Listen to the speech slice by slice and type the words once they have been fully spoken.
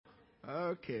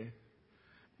Okay.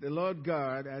 The Lord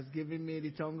God has given me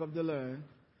the tongue of the learned,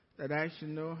 that I should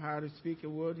know how to speak a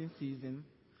word in season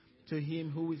to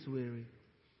him who is weary.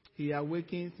 He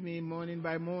awakens me morning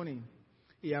by morning.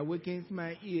 He awakens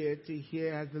my ear to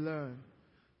hear as the learned.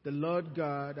 The Lord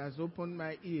God has opened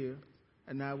my ear,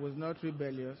 and I was not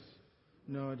rebellious,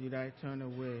 nor did I turn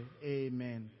away.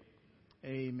 Amen.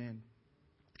 Amen.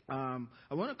 I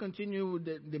want to continue with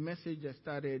the message I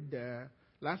started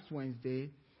last Wednesday.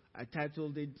 I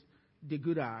titled it, The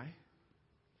Good Eye.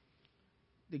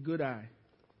 The Good Eye.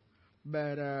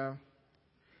 But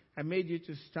I made you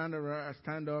to stand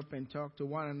up and talk to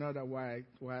one another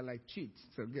while I cheat.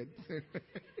 So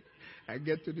I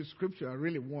get to the scripture I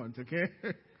really want, okay?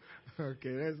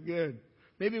 Okay, that's good.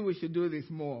 Maybe we should do this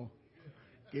more.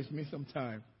 Gives me some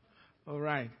time. All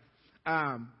right.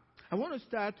 I want to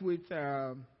start with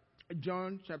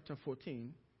John chapter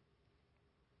 14,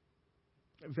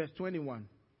 verse 21.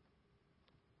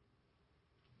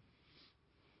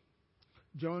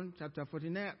 John chapter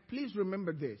 14. Now, please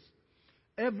remember this.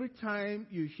 Every time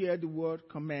you hear the word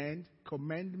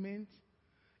commandment,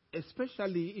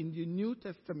 especially in the New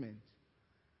Testament,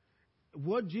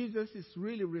 what Jesus is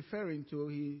really referring to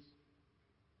is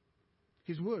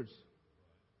his words.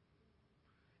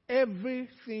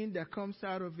 Everything that comes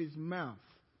out of his mouth,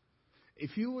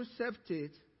 if you accept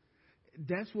it,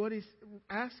 that's what he's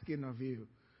asking of you.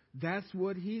 That's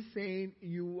what he's saying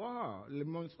you are.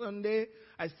 On Sunday,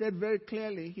 I said very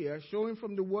clearly here, showing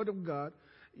from the Word of God,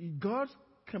 God's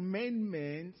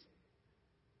commandment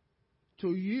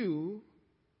to you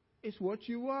is what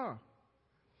you are.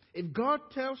 If God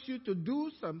tells you to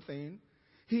do something,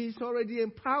 he's already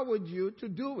empowered you to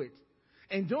do it.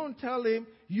 And don't tell him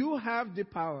you have the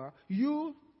power.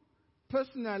 You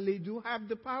personally do have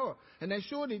the power. And I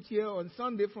showed it here on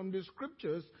Sunday from the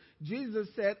scriptures. Jesus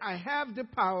said, I have the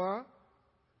power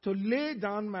to lay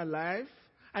down my life,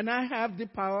 and I have the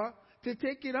power to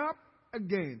take it up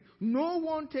again. No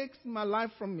one takes my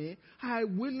life from me. I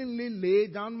willingly lay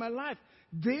down my life.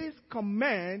 This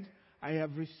command I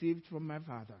have received from my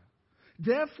Father.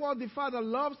 Therefore, the Father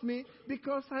loves me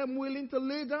because I am willing to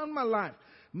lay down my life.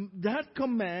 That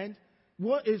command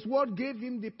is what gave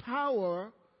him the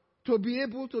power to be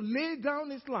able to lay down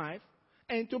his life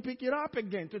and to pick it up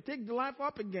again, to take the life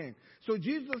up again. So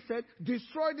Jesus said,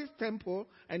 destroy this temple,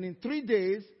 and in 3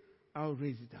 days, I'll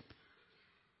raise it up.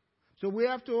 So we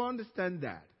have to understand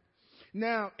that.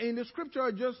 Now, in the scripture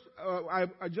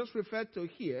I just referred to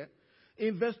here,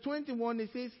 in verse 21, it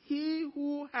says, he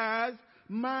who has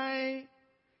my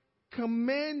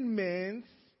commandments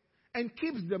and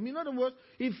keeps them. In other words,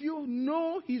 if you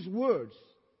know his words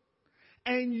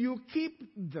and you keep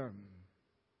them.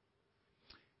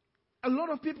 A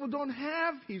lot of people don't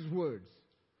have his words.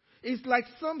 It's like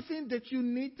something that you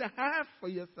need to have for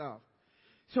yourself.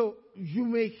 So you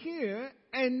may hear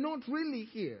and not really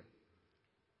hear.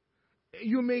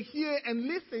 You may hear and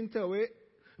listen to it,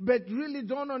 but really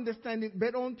don't understand it.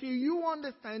 But until you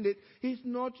understand it, it's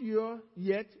not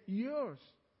yet yours.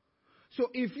 So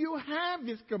if you have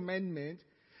his commandment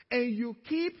and you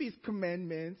keep his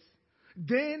commandments,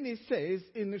 then it says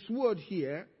in his word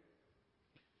here,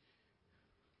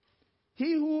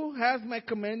 he who has my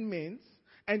commandments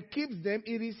and keeps them,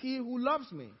 it is he who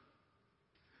loves me.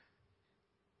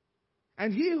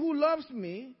 And he who loves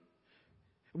me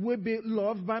will be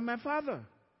loved by my Father.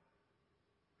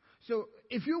 So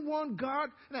if you want God,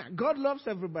 now God loves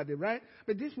everybody, right?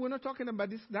 But we're not talking about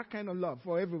that kind of love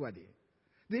for everybody.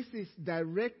 This is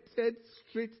directed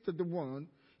straight to the one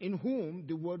in whom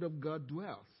the Word of God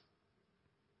dwells.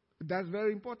 That's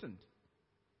very important.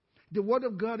 The Word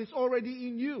of God is already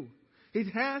in you. It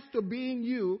has to be in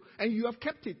you, and you have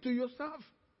kept it to yourself.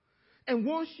 And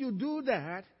once you do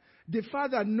that, the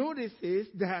Father notices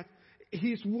that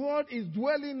his Word is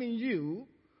dwelling in you,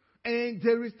 and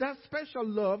there is that special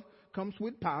love comes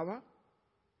with power.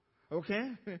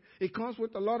 Okay? It comes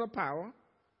with a lot of power.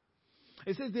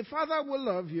 It says, the Father will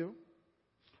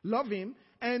love him,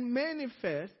 and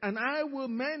manifest, and I will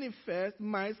manifest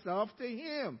myself to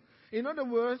him. In other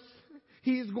words,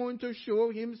 he is going to show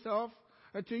himself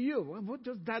to you. What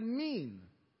does that mean?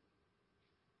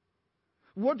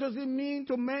 What does it mean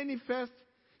to manifest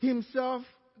himself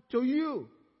to you?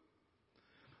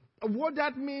 What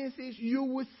that means is you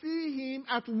will see him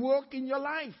at work in your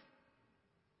life.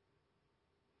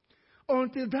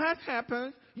 Until that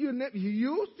happens,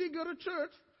 you still go to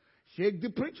church, shake the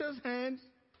preacher's hand,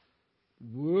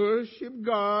 worship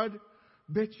God,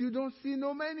 but you don't see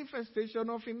no manifestation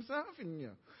of himself in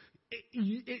you.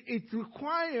 It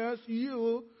requires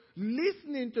you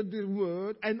listening to the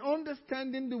word and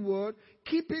understanding the word,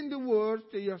 keeping the words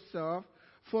to yourself,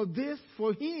 for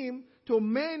him to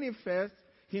manifest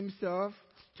himself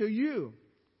to you.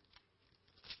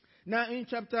 Now in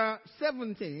chapter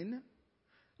 17,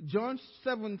 John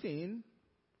 17,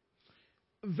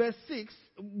 verse 6,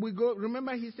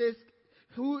 remember he says,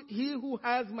 he who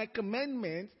has my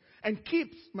commandments and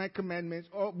keeps my commandments.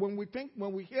 Or when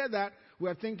we hear that, we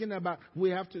are thinking about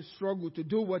we have to struggle to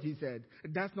do what he said.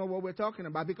 That's not what we're talking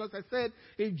about. Because I said,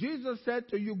 if Jesus said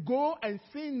to you, go and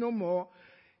sin no more,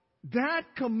 that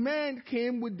command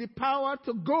came with the power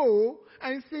to go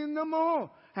and sin no more,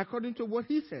 according to what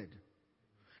he said.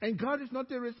 And God is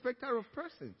not a respecter of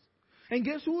persons. And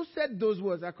guess who said those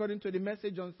words according to the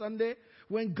message on Sunday?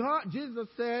 When Jesus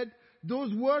said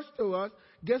those words to us,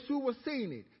 guess who was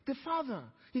saying it? The Father.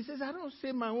 He says, I don't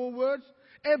say my own words.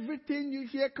 Everything you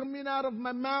hear coming out of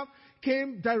my mouth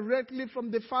came directly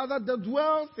from the Father that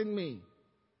dwells in me.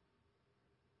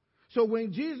 So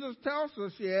when Jesus tells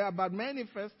us here about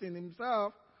manifesting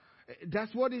himself,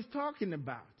 that's what he's talking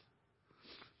about.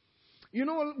 You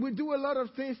know, we do a lot of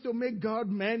things to make God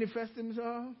manifest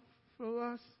himself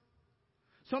for us.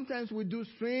 Sometimes we do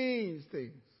strange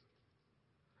things.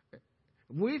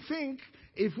 We think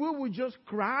if we would just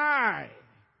cry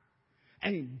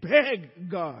and beg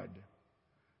God,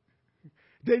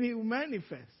 then he will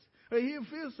manifest. He'll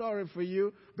feel sorry for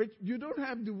you, but you don't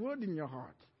have the word in your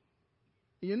heart.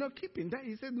 You're not keeping that.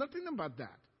 He said nothing about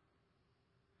that.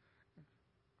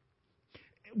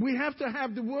 We have to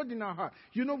have the word in our heart.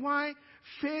 You know why?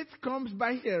 Faith comes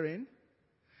by hearing,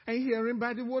 and hearing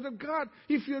by the word of God.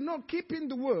 If you're not keeping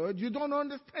the word, you don't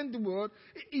understand the word,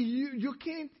 he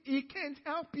can't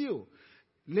help you.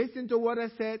 Listen to what I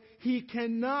said. He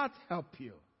cannot help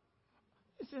you.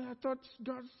 He said, I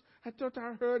thought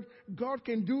I heard God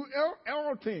can do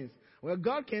all things. Well,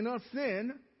 God cannot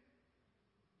sin.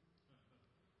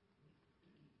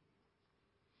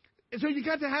 So you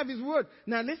got to have his word.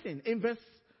 Now listen, in verse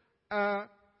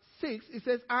 6, it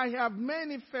says, I have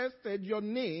manifested your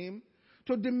name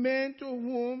to the men to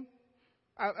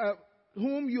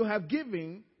whom you have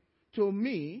given to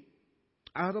me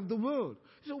out of the world.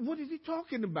 So what is he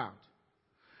talking about?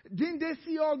 Didn't they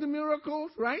see all the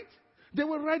miracles, right? They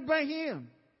were right by him.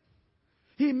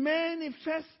 He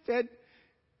manifested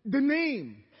the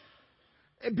name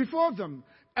before them.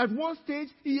 At one stage,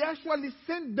 he actually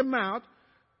sent them out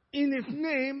in his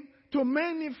name to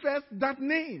manifest that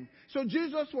name. So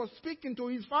Jesus was speaking to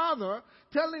his Father,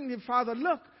 telling his Father,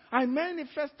 look, I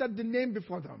manifested the name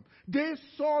before them. They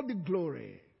saw the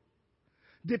glory,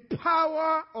 the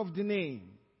power of the name.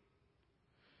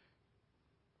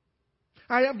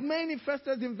 I have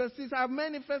manifested, in verse 6, I have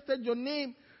manifested your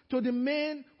name to the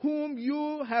men whom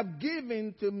you have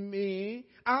given to me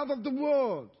out of the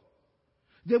world.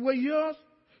 They were yours,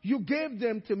 you gave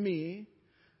them to me,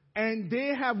 and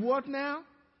they have what now?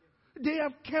 They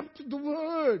have kept the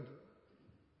word.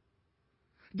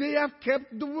 They have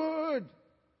kept the word.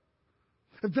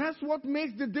 That's what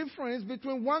makes the difference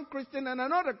between one Christian and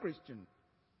another Christian.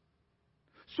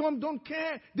 Some don't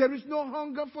care. There is no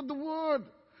hunger for the word.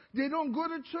 They don't go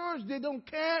to church. They don't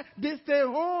care. They stay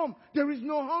home. There is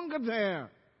no hunger there.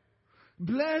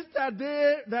 Blessed are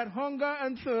they that hunger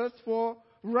and thirst for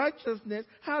righteousness.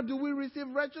 How do we receive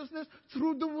righteousness?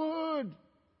 Through the word.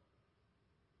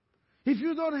 If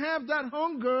you don't have that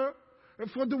hunger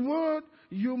for the word,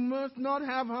 you must not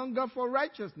have hunger for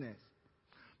righteousness.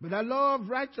 But I love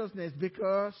righteousness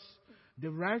because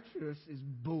the righteous is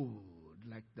bold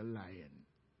like the lion.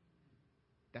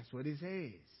 That's what it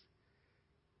says.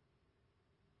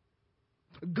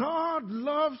 God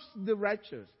loves the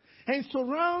righteous and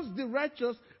surrounds the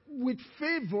righteous with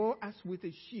favor as with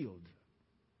a shield.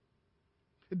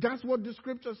 That's what the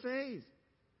scripture says.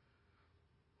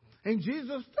 And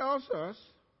Jesus tells us,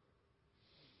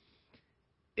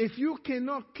 if you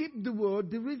cannot keep the word,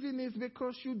 the reason is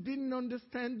because you didn't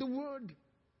understand the word.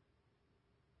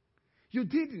 You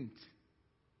didn't.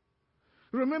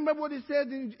 Remember what he said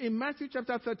in Matthew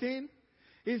chapter 13?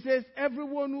 He says,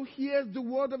 everyone who hears the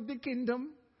word of the kingdom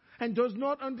and does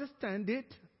not understand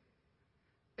it,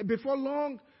 before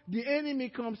long, the enemy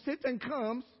comes, Satan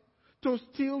comes to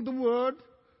steal the word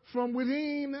from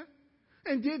within,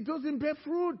 and it doesn't bear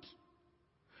fruit.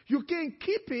 You can't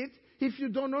keep it if you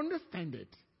don't understand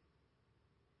it.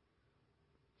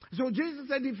 So Jesus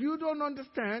said, if you don't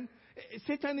understand,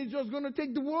 Satan is just going to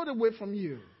take the word away from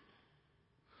you.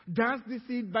 That's the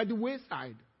seed by the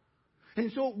wayside. And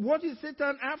so what is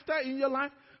Satan after in your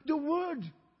life? The word.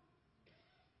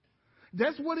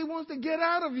 That's what he wants to get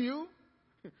out of you.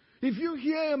 If you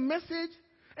hear a message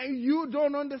and you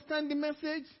don't understand the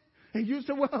message, and you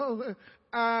say, well,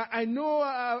 I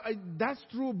know that's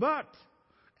true, but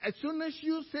as soon as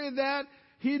you say that,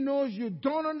 He knows you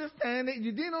don't understand it.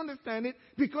 You didn't understand it.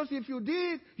 Because if you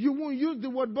did, you won't use the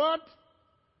word but.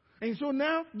 And so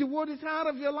now the word is out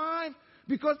of your life.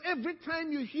 Because every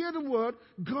time you hear the word,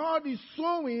 God is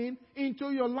sowing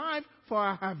into your life for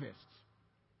a harvest.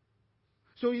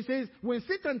 So he says, when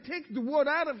Satan takes the word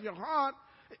out of your heart,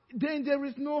 then there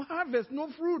is no harvest, no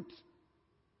fruit.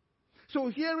 So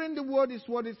hearing the word is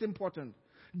what is important.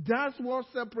 That's what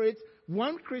separates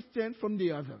one Christian from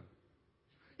the other.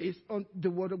 It's on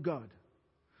the word of God.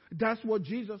 That's what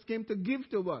Jesus came to give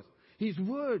to us. His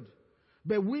word.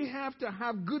 But we have to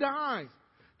have good eyes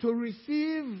to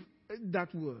receive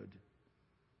that word.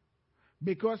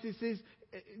 Because it says,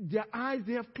 their eyes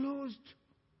they have closed.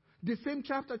 The same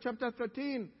chapter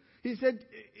 13. He said,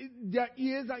 their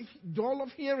ears are dull of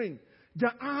hearing.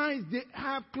 Their eyes they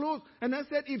have closed. And I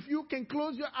said, if you can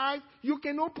close your eyes, you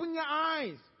can open your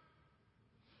eyes.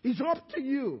 It's up to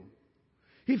you.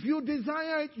 If you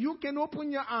desire it, you can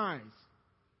open your eyes.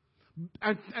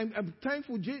 I'm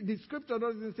thankful the scripture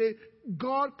doesn't say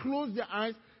God closed their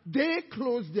eyes. They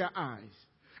closed their eyes.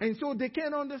 And so they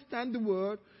can't understand the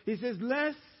word. He says,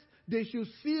 lest they should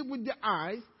see with their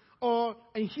eyes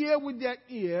and hear with their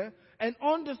ear and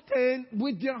understand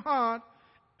with their heart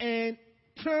and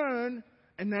turn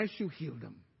and I should heal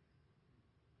them.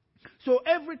 So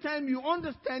every time you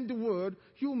understand the word,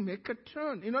 you make a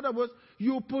turn. In other words,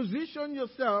 you position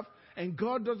yourself and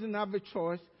God doesn't have a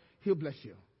choice. He'll bless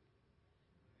you.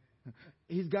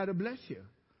 He's got to bless you.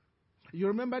 You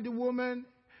remember the woman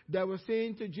that was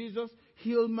saying to Jesus,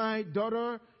 heal my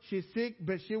daughter. She's sick,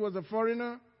 but she was a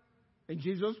foreigner. And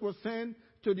Jesus was sent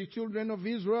to the children of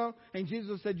Israel. And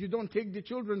Jesus said, you don't take the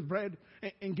children's bread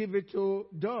and give it to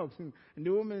dogs. And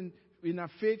the woman, in her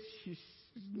faith, she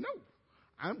says, no,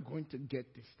 I'm going to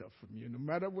get this stuff from you, no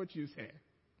matter what you say.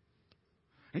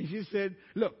 And she said,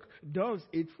 look, dogs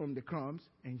eat from the crumbs.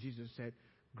 And Jesus said,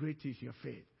 great is your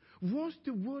faith. Once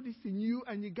the word is in you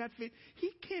and you got faith, he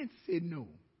can't say no.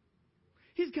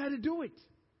 He's got to do it.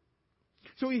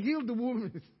 So he healed the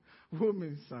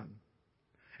woman's son.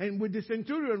 And with the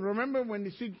centurion, remember when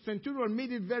the centurion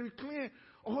made it very clear,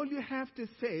 all you have to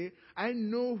say, I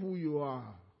know who you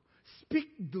are. Speak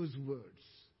those words.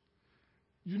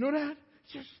 You know that?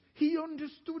 Just, he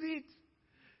understood it.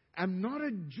 I'm not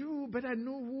a Jew, but I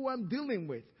know who I'm dealing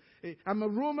with. I'm a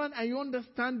Roman, I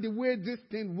understand the way this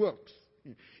thing works.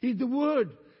 It's the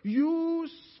word. You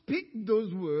speak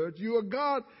those words. You are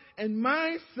God and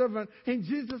my servant. And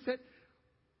Jesus said,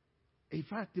 in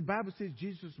fact, the Bible says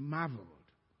Jesus marveled.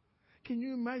 Can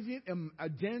you imagine a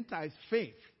Gentile's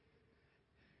faith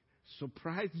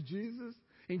surprised Jesus?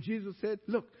 And Jesus said,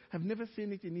 look, I've never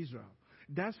seen it in Israel.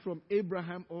 That's from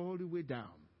Abraham all the way down.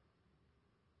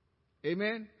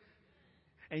 Amen?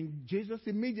 And Jesus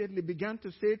immediately began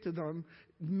to say to them,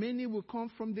 many will come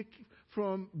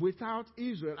from without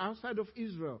Israel, outside of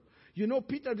Israel. You know,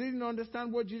 Peter didn't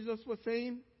understand what Jesus was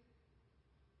saying.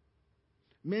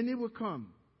 Many will come.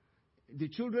 The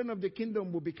children of the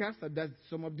kingdom will be cast out. That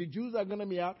some of the Jews are going to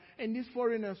be out, and these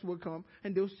foreigners will come,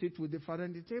 and they'll sit with the Father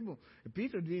at the table.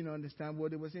 Peter didn't understand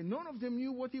what he was saying. None of them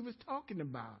knew what he was talking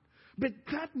about. But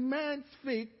that man's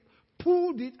faith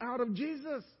pulled it out of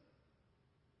Jesus.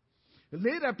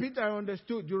 Later, Peter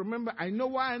understood. You remember, I know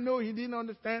why I know he didn't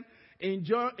understand. In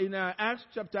Acts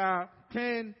chapter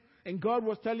 10, and God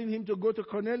was telling him to go to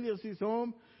Cornelius'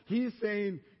 home. He's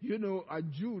saying, you know, a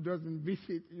Jew doesn't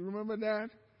visit. You remember that?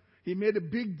 He made a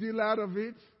big deal out of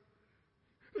it.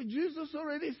 But Jesus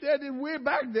already said it way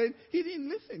back then. He didn't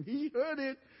listen. He heard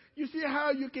it. You see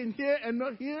how you can hear and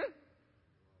not hear?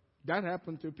 That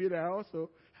happened to Peter also.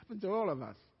 Happened to all of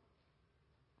us.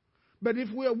 But if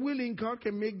we are willing, God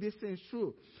can make these things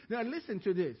true. Now listen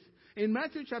to this. In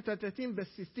Matthew chapter 13, verse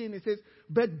 16, it says,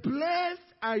 but blessed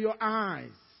are your eyes,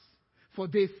 for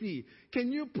they see.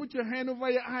 Can you put your hand over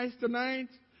your eyes tonight?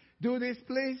 Do this,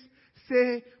 please.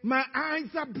 Say, my eyes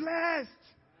are blessed.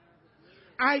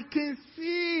 I can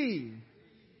see.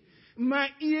 My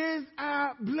ears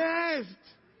are blessed.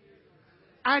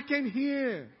 I can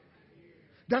hear.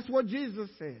 That's what Jesus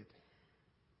said.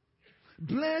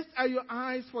 Blessed are your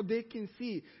eyes, for they can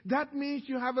see. That means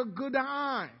you have a good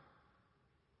eye.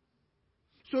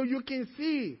 So you can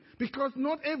see. Because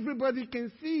not everybody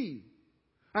can see,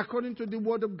 according to the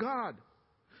word of God.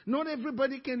 Not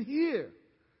everybody can hear,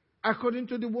 according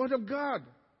to the word of God.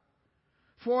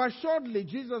 For assuredly,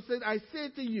 Jesus said, I say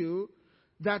to you,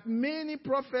 that many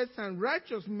prophets and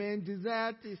righteous men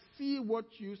desire to see what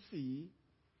you see,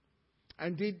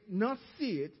 and did not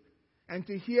see it, and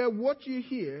to hear what you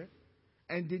hear,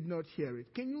 and did not hear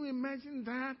it. Can you imagine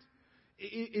that?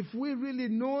 If we really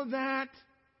know that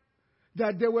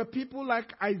there were people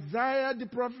like Isaiah the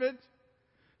prophet,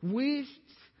 wished,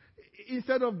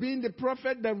 instead of being the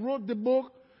prophet that wrote the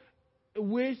book,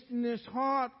 wished in his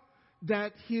heart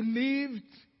that he lived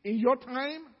in your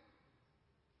time?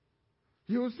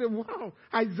 You will say, wow,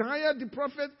 Isaiah the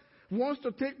prophet wants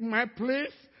to take my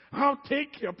place. I'll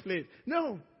take your place.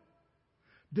 No.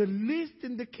 The least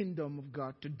in the kingdom of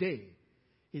God today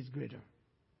is greater.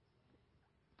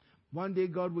 One day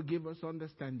God will give us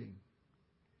understanding.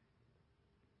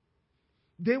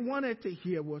 They wanted to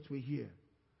hear what we hear,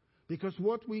 because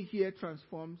what we hear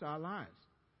transforms our lives.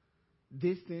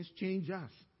 These things change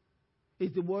us.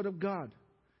 It's the Word of God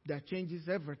that changes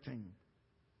everything.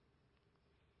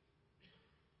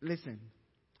 Listen,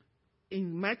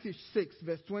 in Matthew 6,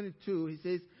 verse 22, he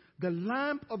says, the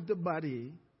lamp of the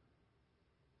body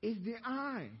is the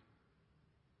eye.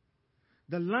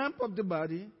 The lamp of the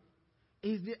body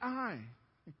is the eye.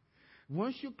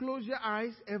 Once you close your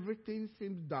eyes, everything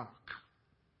seems dark.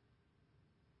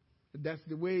 That's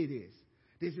the way it is.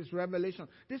 This is revelation.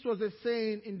 This was a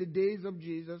saying in the days of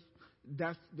Jesus.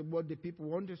 That's what the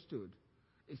people understood.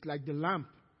 It's like the lamp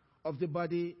of the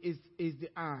body is the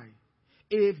eye.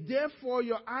 If therefore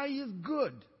your eye is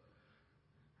good,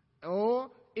 or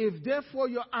if therefore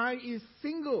your eye is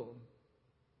single,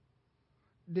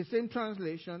 the same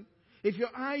translation, if your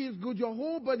eye is good, your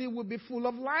whole body will be full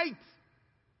of light.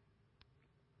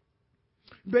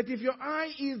 But if your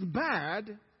eye is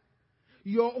bad,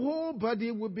 your whole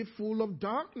body will be full of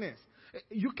darkness.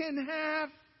 You can have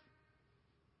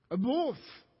both.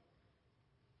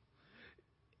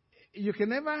 You can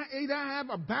never either have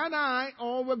a bad eye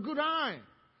or a good eye.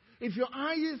 If your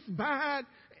eye is bad,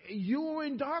 you're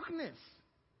in darkness.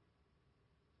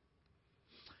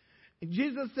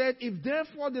 Jesus said, if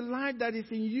therefore the light that is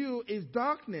in you is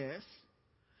darkness,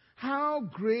 how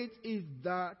great is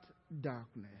that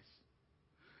darkness?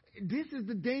 This is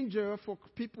the danger for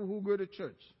people who go to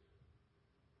church.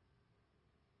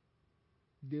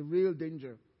 The real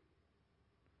danger.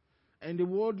 And the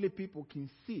worldly people can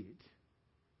see it.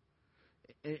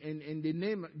 And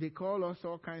they call us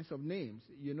all kinds of names.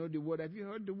 You know the word, have you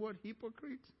heard the word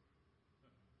hypocrite?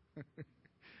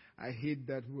 I hate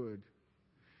that word.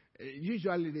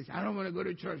 Usually they say, I don't want to go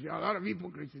to church. There are a lot of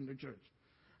hypocrites in the church.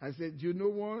 I said, do you know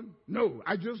one? No,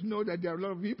 I just know that there are a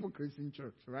lot of hypocrites in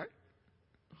church, right?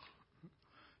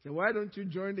 So why don't you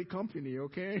join the company,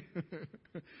 okay?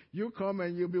 You come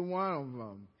and you'll be one of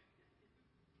them.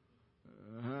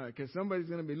 Because somebody's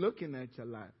going to be looking at your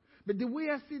life. But the way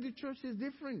I see the church is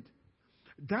different.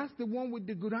 That's the one with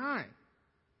the good eye.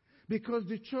 Because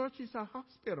the church is a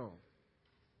hospital.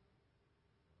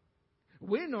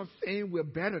 We're not saying we're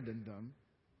better than them.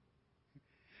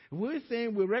 We're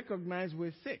saying we recognize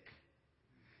we're sick.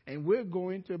 And we're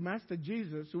going to Master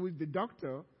Jesus, who is the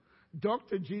doctor,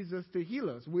 Dr. Jesus, to heal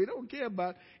us. We don't care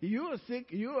about, you are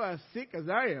as sick as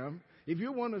I am. If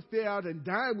you want to stay out and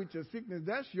die with your sickness,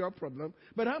 that's your problem.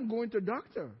 But I'm going to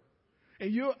doctor.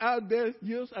 And you're out there,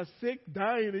 you're as sick,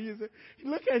 dying, and you say,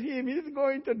 look at him, he's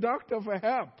going to doctor for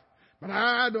help. But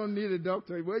I don't need a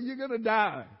doctor. Well, you're going to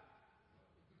die.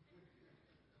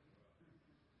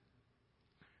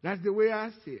 That's the way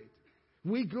I see it.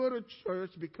 We go to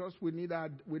church because we need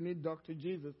Dr.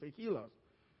 Jesus to heal us.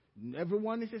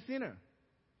 Everyone is a sinner.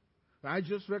 I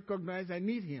just recognize I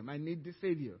need him. I need the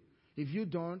Savior. If you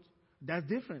don't, that's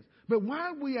different. But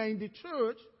while we are in the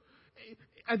church,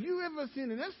 have you ever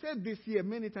seen, and I've said this here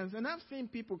many times, and I've seen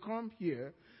people come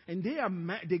here, and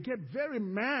they get very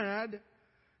mad,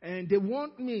 and they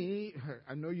want me,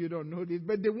 I know you don't know this,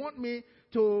 but they want me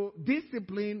to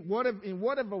discipline, in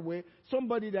whatever way,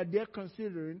 somebody that they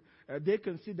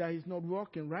consider is not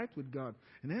walking right with God.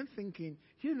 And I'm thinking,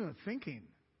 you're not thinking.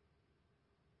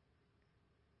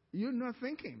 You're not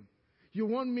thinking. You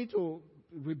want me to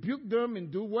rebuke them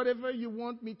and do whatever you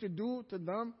want me to do to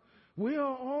them? We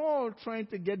are all trying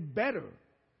to get better.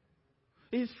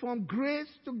 It's from grace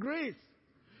to grace.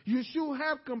 You should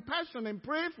have compassion and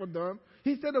pray for them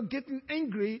instead of getting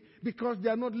angry because they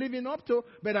are not living up to.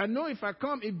 But I know if I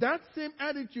come, if that same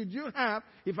attitude you have,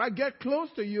 if I get close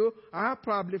to you, I'll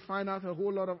probably find out a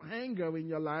whole lot of anger in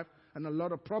your life and a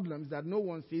lot of problems that no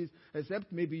one sees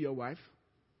except maybe your wife.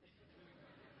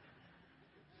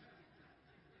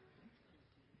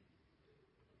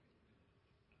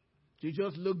 You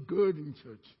just look good in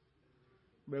church.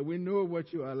 But we know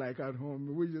what you are like at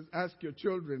home. We just ask your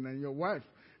children and your wife,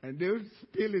 and they'll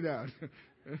spill it out.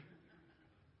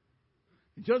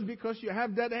 Just because you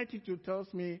have that attitude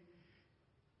tells me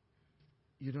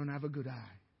you don't have a good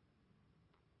eye.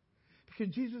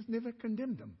 Because Jesus never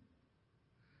condemned them.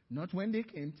 Not when they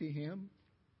came to him.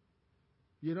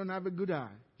 You don't have a good eye.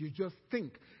 You just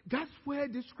think. That's where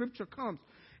the scripture comes.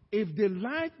 If the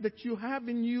light that you have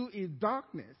in you is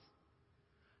darkness,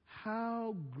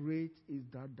 how great is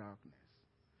that darkness?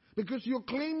 Because you're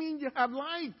claiming you have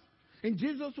light. And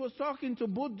Jesus was talking to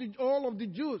all of the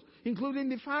Jews, including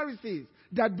the Pharisees,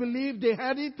 that believed they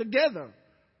had it together.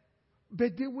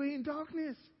 But they were in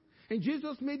darkness. And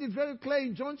Jesus made it very clear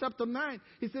in John chapter 9.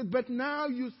 He said, but now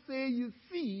you say you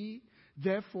see,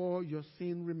 therefore your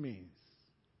sin remains.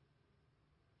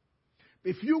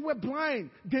 If you were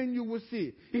blind, then you will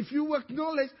see. If you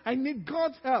acknowledge, I need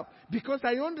God's help because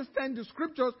I understand the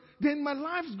scriptures, then my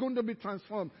life is going to be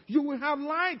transformed. You will have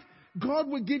light. God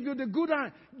will give you the good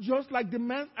eye. Just like the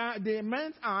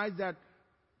man's eyes that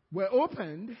were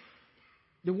opened,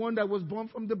 the one that was born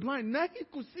from the blind. Now he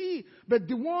could see. But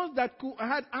the ones that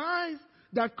had eyes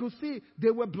that could see, they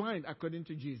were blind according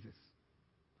to Jesus.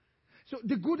 So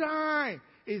the good eye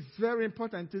is very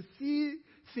important to see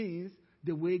things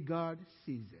the way God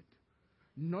sees it,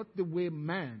 not the way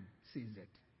man sees it.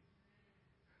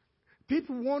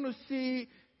 People want to see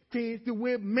things the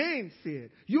way men see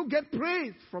it. You get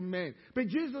praise from men. But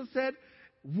Jesus said,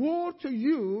 woe to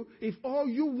you if all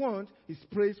you want is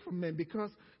praise from men. Because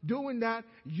doing that,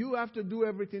 you have to do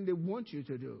everything they want you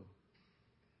to do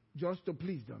just to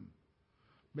please them.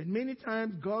 But many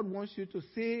times God wants you to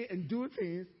say and do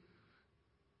things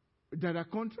that are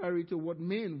contrary to what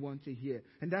men want to hear.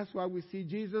 And that's why we see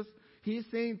Jesus, he's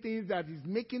saying things that is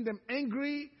making them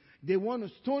angry. They want to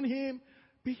stone him,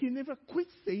 but he never quit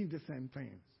saying the same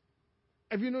things.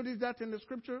 Have you noticed that in the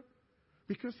scripture?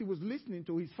 Because he was listening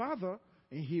to his Father,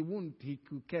 and he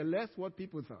could care less what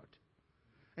people thought.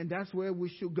 And that's where we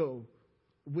should go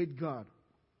with God.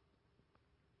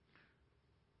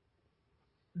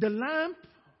 The lamp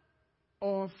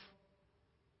of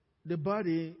the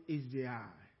body is the eye.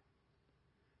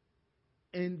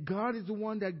 And God is the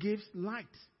one that gives light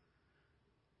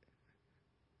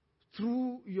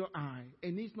through your eye.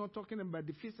 And he's not talking about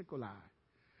the physical eye.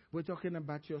 We're talking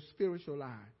about your spiritual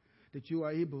eye, that you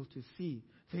are able to see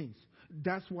things.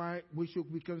 That's why we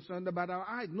should be concerned about our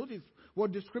eyes. Notice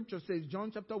what the scripture says,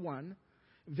 John chapter 1,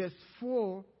 verse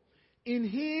 4. In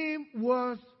him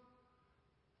was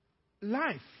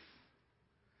life.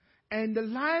 And the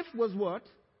life was what?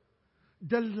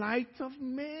 The light of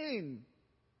men.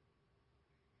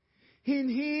 In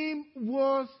him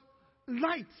was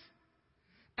light.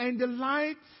 And the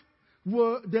life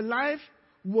was the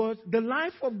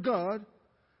life of God.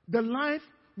 The life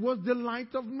was the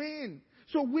light of men.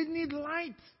 So we need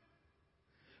light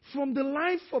from the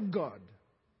life of God.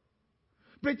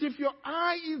 But if your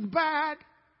eye is bad,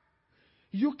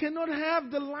 you cannot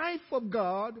have the life of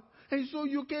God, and so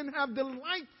you can have the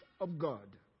light of God.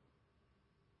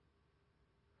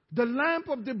 The lamp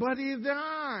of the body is the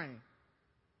eye.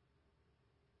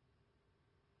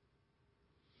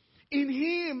 In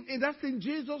him, and that's in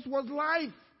Jesus, was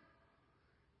life.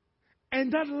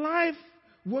 And that life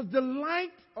was the light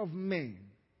of men.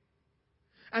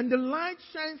 And the light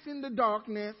shines in the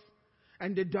darkness,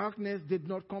 and the darkness did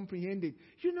not comprehend it.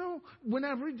 You know, when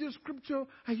I read the scripture,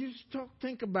 I used to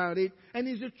think about it, and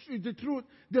it's the truth.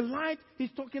 The light,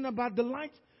 he's talking about the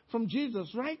light from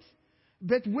Jesus, right?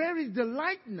 But where is the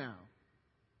light now?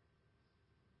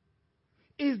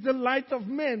 Is the light of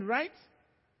men, right?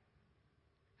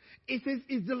 It says,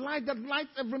 it's the light that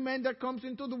lights every man that comes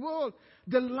into the world.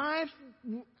 The life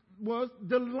was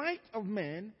the light of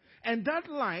man, and that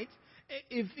light,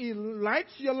 if it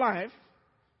lights your life,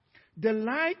 the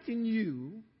light in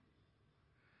you,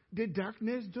 the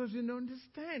darkness doesn't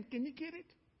understand. Can you get it?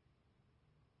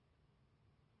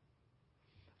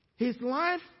 His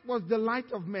life was the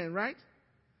light of man, right?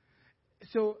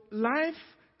 So life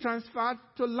transferred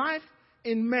to life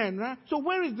in man, right? So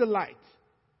where is the light?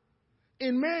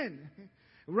 In man,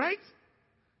 right?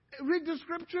 Read the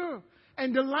scripture.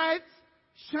 And the light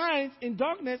shines in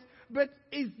darkness, but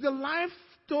it's the life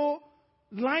to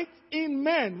light in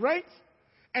man, right?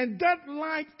 And that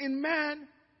light in man,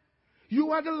 you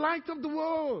are the light of the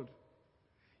world.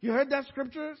 You heard that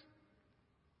scripture?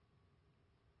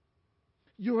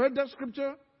 You heard that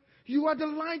scripture? You are the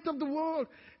light of the world.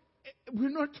 We're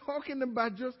not talking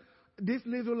about just this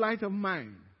little light of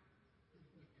mine.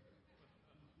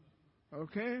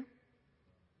 Okay?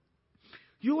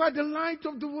 You are the light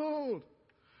of the world.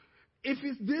 If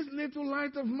it's this little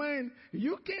light of mine,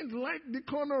 you can't light the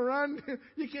corner around.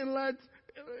 You can light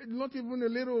not even a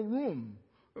little room.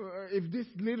 If this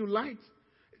little light,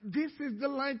 this is the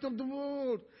light of the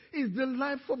world. It's the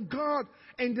life of God.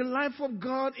 And the life of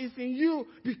God is in you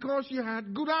because you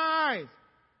had good eyes.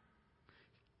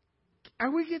 Are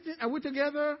we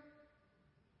together?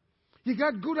 You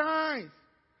got good eyes.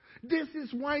 This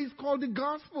is why it's called the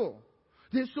gospel.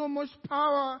 There's so much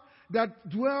power that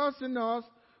dwells in us.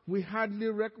 We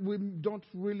don't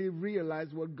really realize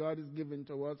what God is giving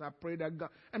to us. I pray that God,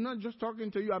 I'm not just talking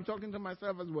to you, I'm talking to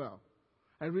myself as well.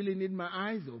 I really need my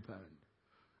eyes opened.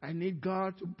 I need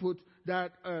God to put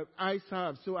that eyes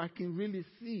up so I can really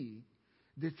see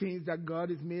the things that God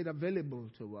has made available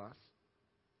to us.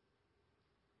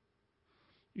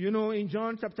 You know, in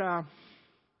John chapter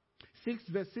 6,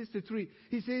 verse 63,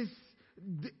 he says,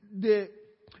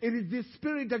 it is the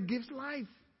Spirit that gives life.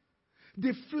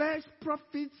 The flesh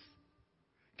profits.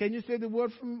 Can you say the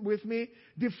word with me?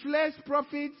 The flesh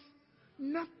profits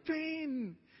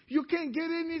nothing. You can't get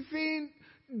anything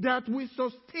that will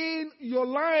sustain your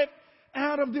life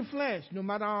out of the flesh, no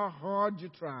matter how hard you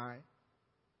try.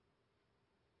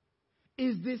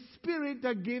 It's the Spirit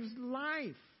that gives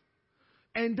life.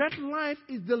 And that life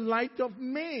is the light of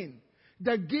men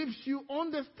that gives you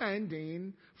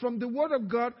understanding from the Word of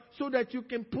God so that you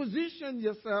can position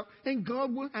yourself and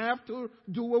God will have to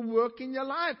do a work in your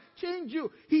life, change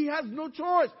you. He has no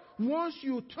choice. Once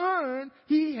you turn,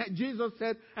 Jesus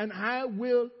said, and I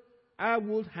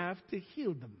would have to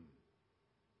heal them.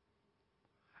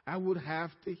 I would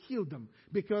have to heal them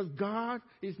because God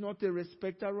is not a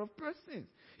respecter of persons.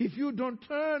 If you don't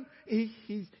turn,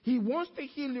 He wants to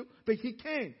heal you, but He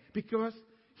can't because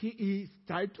He is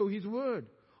tied to His word.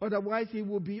 Otherwise, He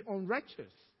will be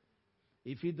unrighteous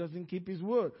if He doesn't keep His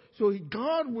word. So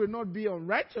God will not be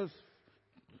unrighteous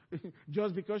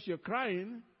just because you're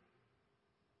crying.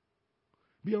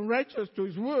 Be unrighteous to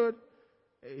His word.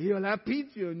 He'll have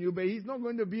pity on you, but He's not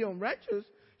going to be unrighteous.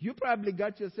 You probably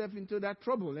got yourself into that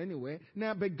trouble anyway.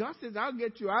 Now, but God says, I'll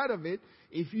get you out of it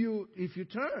if you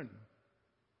turn.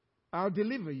 I'll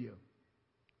deliver you.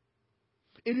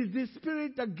 It is the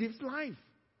Spirit that gives life.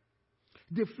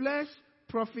 The flesh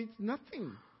profits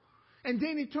nothing. And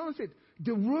then He turns it.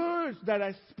 The words that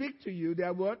I speak to you, they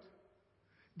are what?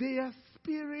 They are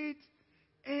spirit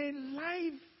and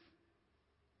life.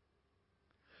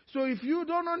 So if you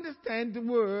don't understand the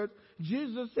word,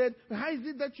 Jesus said, how is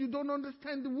it that you don't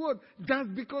understand the word? That's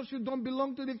because you don't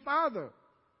belong to the Father.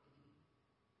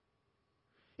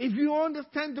 If you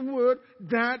understand the word,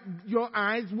 that your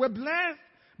eyes were blessed.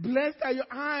 Blessed are your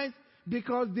eyes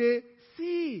because they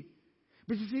see.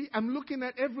 But you see, I'm looking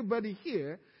at everybody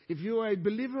here. If you are a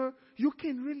believer, you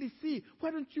can really see.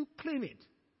 Why don't you claim it?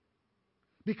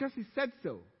 Because He said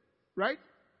so. Right?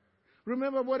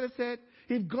 Remember what I said?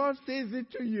 If God says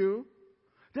it to you,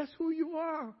 that's who you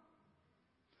are.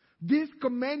 This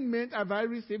commandment have I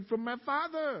received from my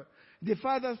Father. The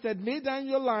Father said, lay down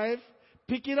your life,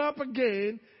 pick it up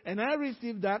again, and I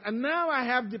received that, and now I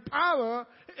have the power.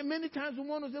 And many times we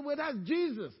want to say, well, that's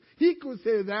Jesus. He could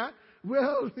say that.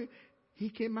 Well, He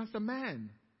came as a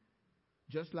man,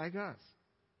 just like us.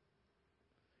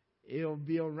 It will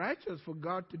be unrighteous for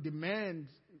God to demand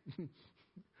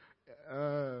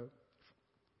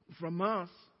from us.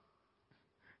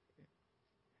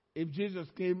 If Jesus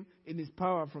came in His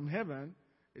power from heaven,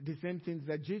 the same things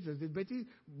that Jesus did. But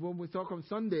when we talk on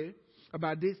Sunday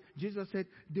about this, Jesus said,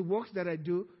 the works that I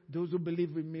do, those who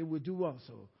believe in me will do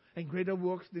also. And greater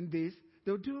works than this,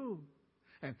 they'll do.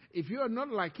 And if you are not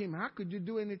like Him, how could you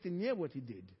do anything near what He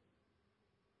did?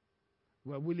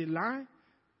 Well, will He lie?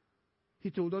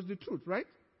 He told us the truth, right?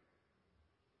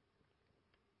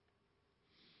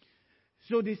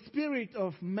 So the spirit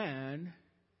of man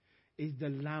is the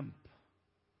lamp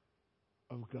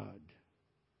of God.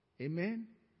 Amen?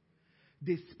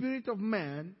 The spirit of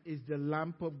man is the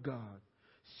lamp of God,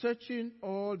 searching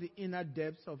all the inner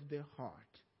depths of the heart.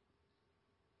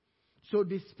 So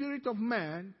the spirit of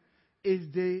man is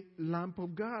the lamp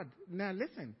of God. Now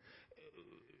listen.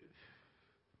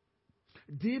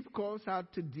 Deep calls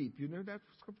out to deep. You know that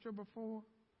scripture before?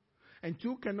 And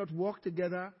two cannot walk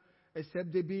together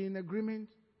except they be in agreement.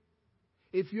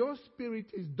 If your spirit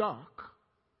is dark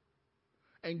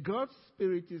and God's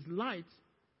spirit is light,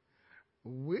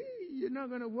 you're not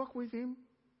going to walk with Him.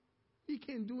 He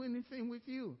can't do anything with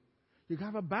you. You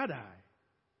have a bad eye.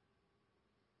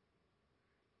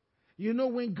 You know,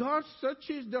 when God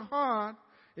searches the heart,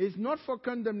 it's not for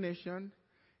condemnation,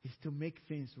 it's to make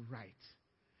things right,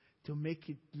 to make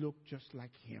it look just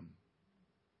like Him.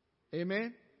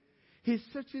 Amen? He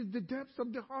searches the depths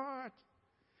of the heart.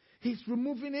 He's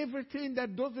removing everything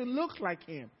that doesn't look like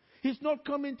Him. He's not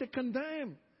coming to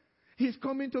condemn. He's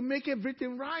coming to make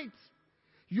everything right.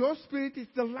 Your spirit is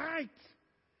the light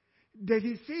that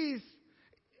He sees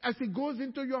as He goes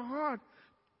into your heart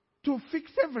to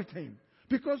fix everything.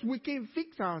 Because we can't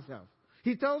fix ourselves.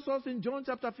 He tells us in John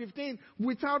chapter 15,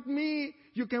 without me,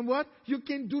 you can what? You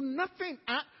can do nothing.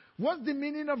 What's the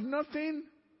meaning of nothing?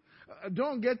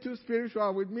 Don't get too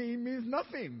spiritual with me. It means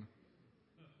nothing.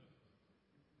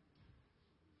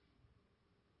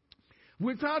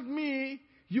 Without me,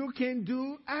 you can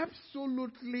do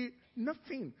absolutely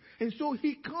nothing. And so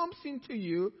he comes into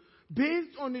you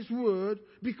based on his word,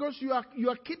 because you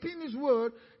are keeping his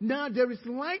word. Now there is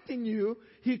light in you.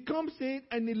 He comes in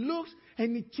and he looks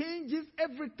and he changes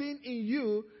everything in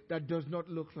you that does not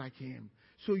look like him.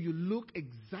 So you look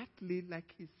exactly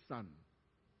like his son.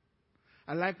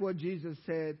 I like what Jesus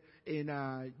said in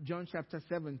John chapter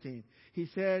 17. He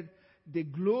said, the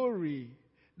glory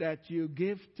that you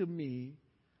give to me,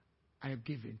 I have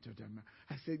given to them.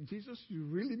 I said, Jesus, you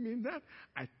really mean that?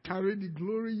 I carry the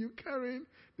glory you carry.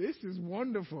 This is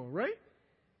wonderful, right?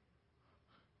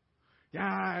 Yeah,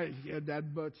 I hear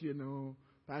that, but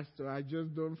Pastor, I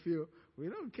just don't feel. We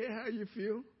don't care how you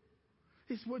feel.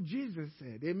 It's what Jesus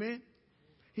said. Amen?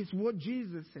 It's what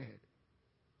Jesus said.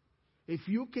 If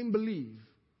you can believe,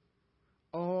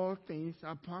 all things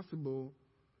are possible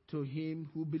to him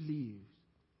who believes.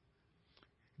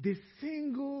 The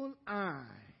single eye.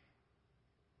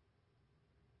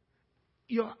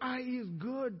 Your eye is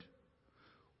good.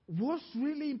 What's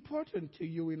really important to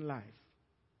you in life?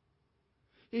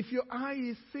 If your eye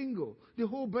is single, the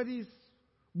whole body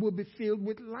will be filled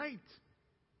with light.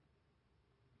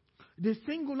 The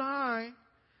single eye,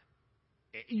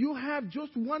 you have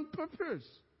just one purpose.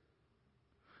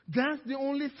 That's the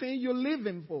only thing you're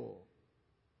living for.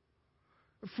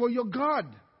 For your God.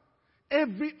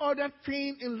 Every other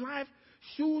thing in life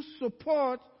should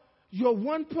support your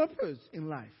one purpose in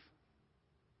life.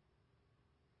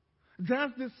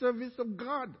 That's the service of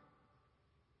God.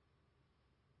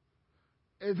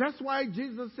 That's why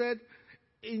Jesus said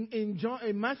in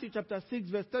Matthew chapter 6,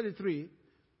 verse 33,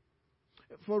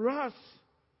 for us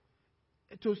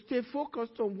to stay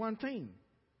focused on one thing.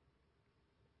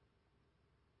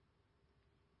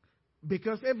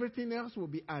 Because everything else will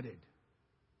be added.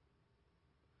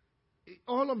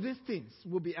 All of these things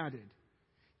will be added.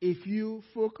 If you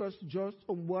focus just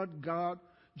on what God,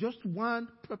 just one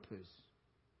purpose.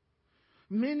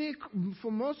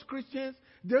 For most Christians,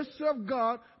 they serve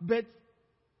God, but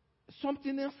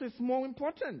something else is more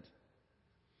important.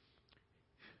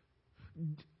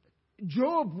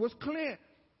 Job was clear.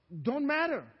 Don't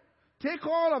matter. Take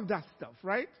all of that stuff,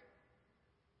 right?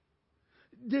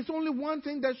 There's only one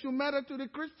thing that should matter to the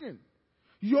Christian.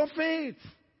 Your faith.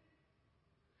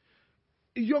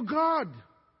 Your God.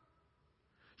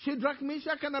 Shadrach,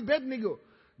 Meshach, and Abednego.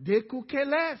 They could care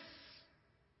less.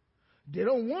 They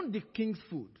don't want the king's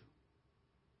food.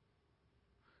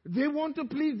 They want to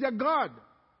please their God.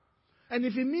 And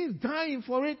if it means dying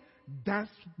for it, that's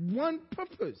one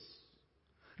purpose.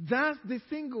 That's the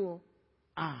single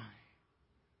eye.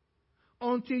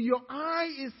 Until your eye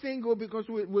is single, because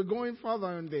we're going further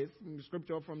on this in the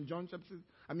scripture from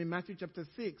Matthew chapter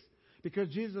 6, because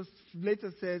Jesus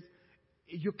later says,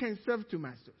 you can't serve two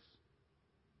masters.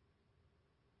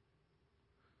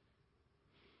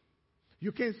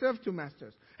 You can't serve two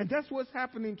masters. And that's what's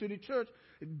happening to the church.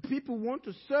 People want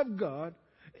to serve God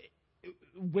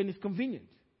when it's convenient.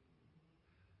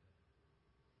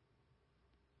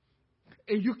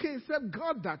 And you can't serve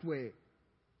God that way.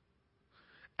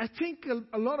 I think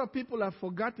a lot of people have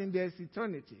forgotten there's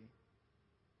eternity.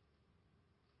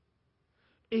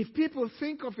 If people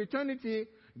think of eternity,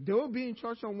 they will be in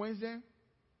church on Wednesday.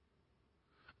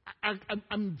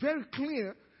 I'm very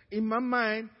clear in my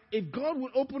mind, if God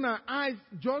would open our eyes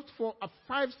just for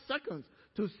 5 seconds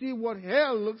to see what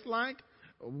hell looks like,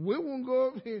 we won't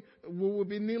go. We will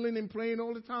be kneeling and praying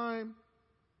all the time.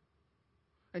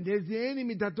 And there's the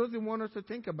enemy that doesn't want us to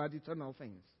think about eternal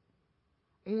things.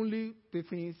 Only the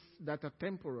things that are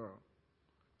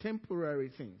temporary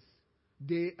things.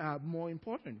 They are more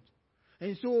important.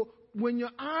 And so, when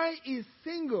your eye is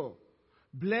single,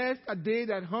 blessed are they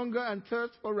that hunger and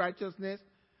thirst for righteousness,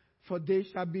 for they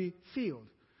shall be filled.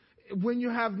 When you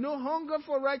have no hunger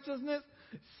for righteousness,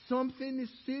 something is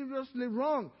seriously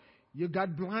wrong. You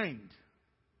got blind.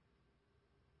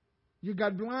 You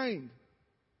got blind.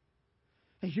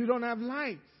 And you don't have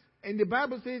light. And the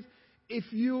Bible says, if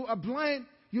you are blind,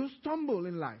 you stumble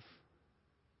in life.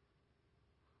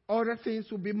 Other things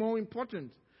will be more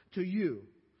important to you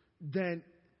than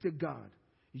to God.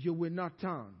 You will not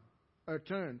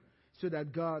turn so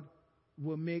that God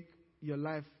will make your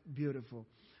life beautiful.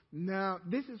 Now,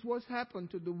 this is what's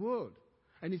happened to the world.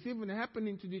 And it's even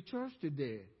happening to the church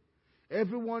today.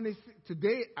 Everyone is,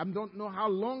 today, I don't know how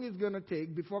long it's going to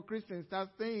take before Christians start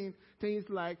saying things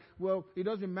like, well, it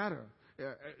doesn't matter.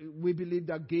 We believe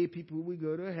that gay people will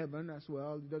go to heaven as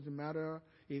well. It doesn't matter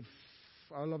if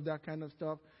all of that kind of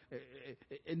stuff.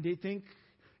 And they think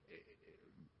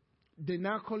They're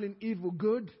now calling evil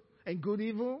good and good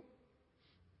evil.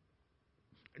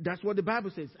 That's what the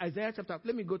Bible says.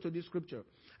 Let me go to this scripture.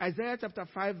 Isaiah chapter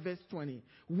 5 verse 20.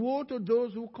 Woe to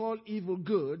those who call evil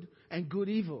good and good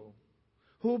evil,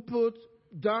 who put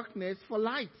darkness for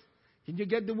light. Can you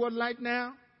get the word light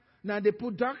now? Now they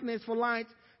put darkness for light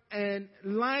and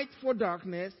light for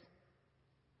darkness,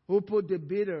 who put the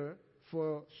bitter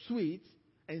for sweet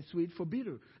and sweet for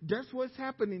bitter. That's what's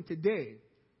happening today.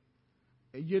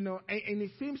 And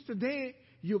it seems today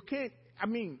you can't,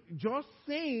 just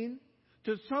saying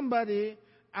to somebody,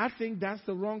 I think that's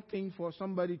the wrong thing for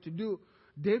somebody to do.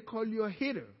 They call you a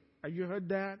hater. Have you heard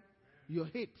that? You're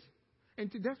hate. And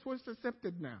that's what's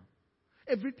accepted now.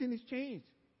 Everything is changed.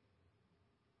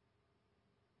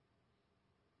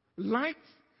 Light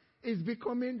is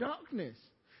becoming darkness.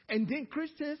 And then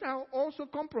Christians are also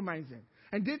compromising.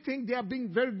 And they think they are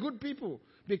being very good people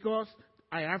because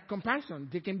I have compassion.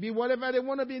 They can be whatever they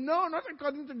want to be. No, not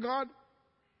according to God.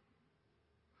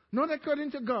 Not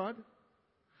according to God.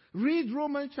 Read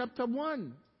Romans chapter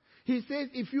 1. He says,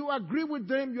 if you agree with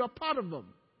them, you are part of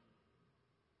them.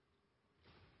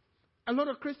 A lot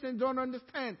of Christians don't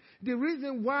understand. The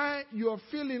reason why you are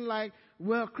feeling like,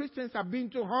 well, Christians are being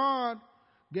too hard.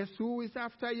 Guess who is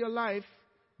after your life?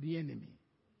 The enemy.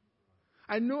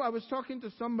 I know I was talking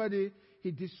to somebody.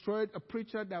 He destroyed a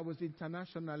preacher that was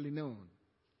internationally known.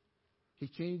 He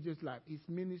changed his life. His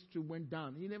ministry went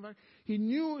down. He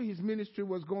knew his ministry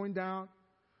was going down.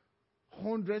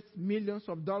 Hundreds, millions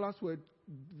of dollars were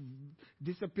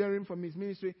disappearing from his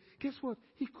ministry. Guess what?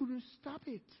 He couldn't stop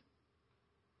it.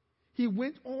 He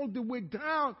went all the way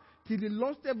down till he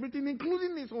lost everything,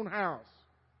 including his own house.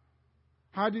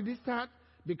 How did he start?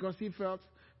 Because he felt,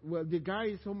 well, the guy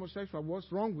is homosexual.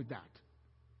 What's wrong with that?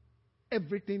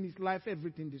 Everything, his life,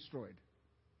 everything destroyed.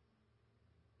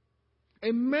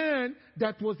 A man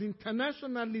that was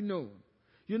internationally known.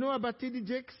 You know about T.D.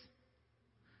 Jakes?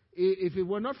 If it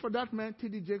were not for that man,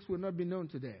 T.D. Jakes would not be known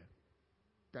today.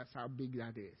 That's how big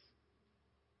that is.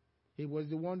 He was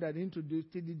the one that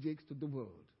introduced T.D. Jakes to the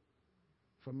world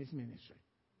from his ministry.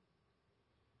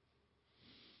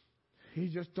 He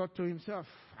just thought to himself,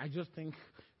 I just think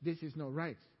this is not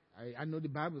right. I know the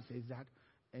Bible says that.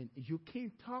 And you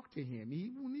can't talk to him. He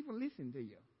won't even listen to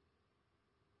you.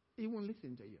 He won't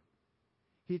listen to you.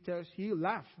 He'll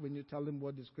laugh when you tell him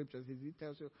what the scripture says. He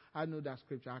tells you, I know that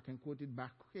scripture. I can quote it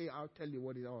back. Hey, I'll tell you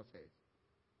what it all says.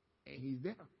 And he's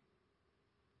there.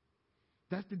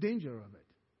 That's the danger of it.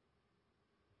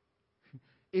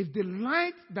 If the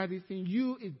light that is in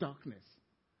you is darkness,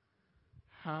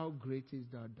 how great is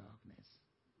that darkness?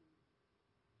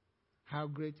 How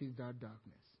great is that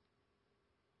darkness?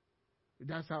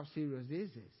 That's how serious this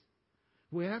is.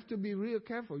 We have to be real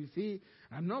careful. You see,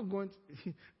 I'm not going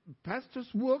to... Pastor's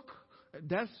work,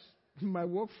 that's my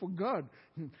work for God.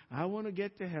 I want to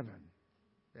get to heaven.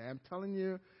 I'm telling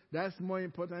you, that's more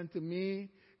important to me.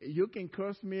 You can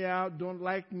curse me out, don't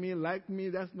like me,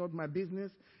 that's not my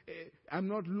business. I'm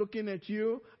not looking at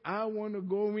you. I want to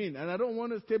go in, and I don't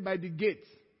want to stay by the gate.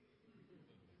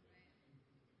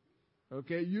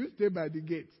 Okay, you stay by the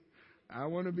gate. I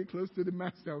want to be close to the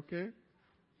master, okay?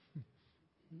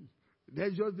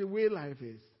 That's just the way life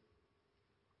is.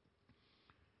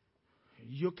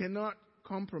 You cannot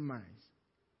compromise.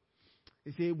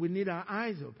 You see, we need our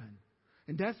eyes open.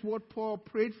 And that's what Paul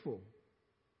prayed for.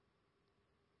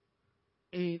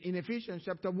 In Ephesians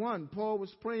chapter 1, Paul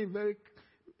was praying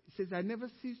he says, I never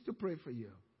cease to pray for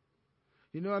you.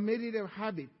 You know, I made it a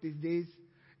habit these days,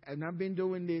 and I've been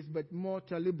doing this, but more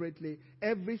deliberately.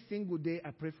 Every single day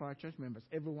I pray for our church members,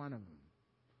 every one of them.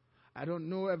 I don't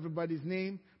know everybody's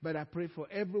name, but I pray for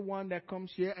everyone that comes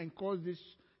here and calls this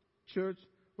church.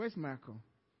 Where's Michael?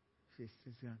 She's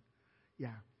gone. Yeah.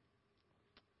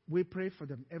 We pray for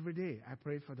them every day. I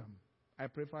pray for them. I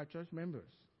pray for our church members.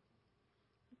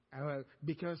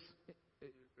 Because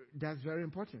that's very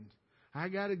important. I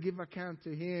got to give account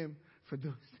to him for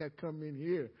those that come in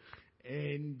here.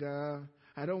 And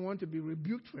I don't want to be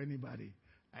rebuked for anybody.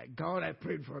 God, I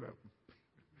prayed for them.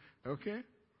 Okay?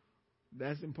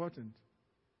 That's important.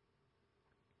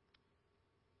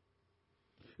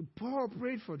 Paul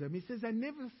prayed for them. He says, I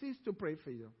never cease to pray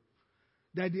for you,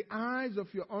 that the eyes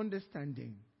of your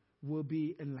understanding will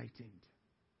be enlightened.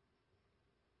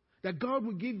 That God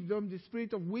will give them the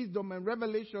spirit of wisdom and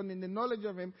revelation in the knowledge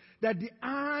of Him, that the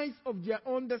eyes of their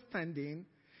understanding,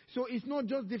 so it's not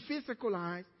just the physical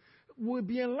eyes, will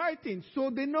be enlightened. So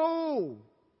they know.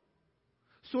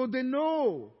 So they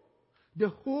know the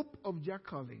hope of their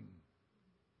calling.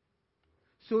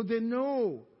 So they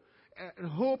know.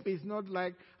 Hope is not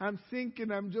like, I'm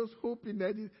thinking, I'm just hoping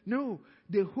that it. No,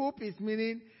 the hope is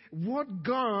meaning what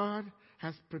God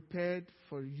has prepared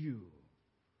for you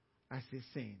as a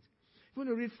saint. If you want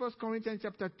to read 1 Corinthians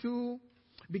chapter 2,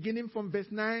 beginning from verse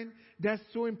 9, that's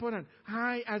so important.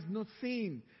 Eye has not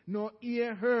seen, nor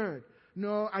ear heard,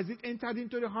 nor has it entered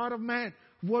into the heart of man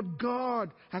what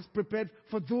God has prepared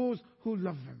for those who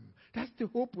love Him. That's the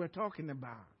hope we're talking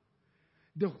about.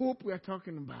 The hope we're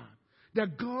talking about.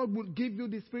 That God will give you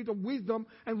the spirit of wisdom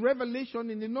and revelation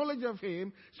in the knowledge of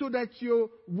Him, so that you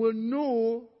will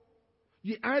know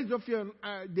the eyes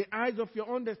of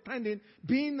your understanding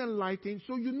being enlightened,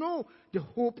 so you know the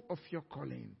hope of your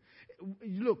calling.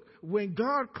 Look, when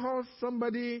God calls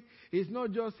somebody, He's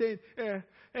not just saying,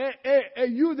 hey,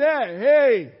 you there,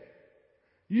 hey,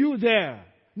 you there.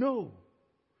 No.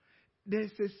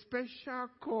 There's a special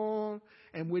call,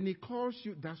 and when He calls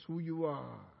you, that's who you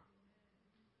are.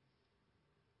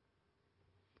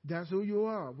 That's who you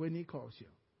are when He calls you.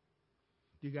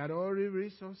 You got all the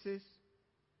resources.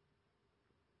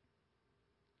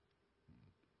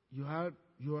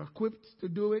 You're equipped to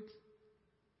do it.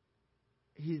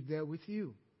 He's there with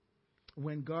you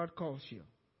when God calls you.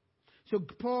 So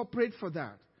Paul prayed for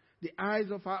that. The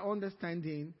eyes of our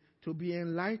understanding to be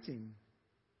enlightened.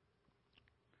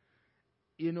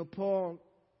 You know,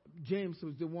 James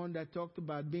was the one that talked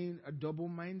about being a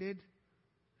double-minded.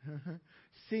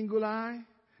 Single eye.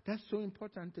 That's so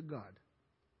important to God.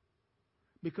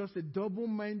 Because a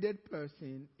double-minded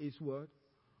person is what?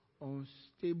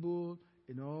 Unstable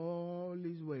in all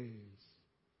his ways.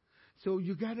 So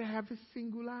you got to have a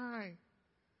single eye.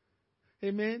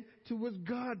 Amen. Towards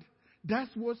God. That's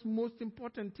what's most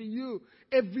important to you.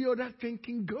 Every other thing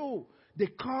can go. The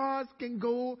cars can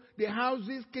go. The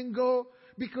houses can go.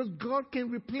 Because God can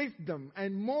replace them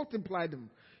and multiply them.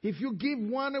 If you give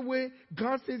one away,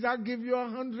 God says, I'll give you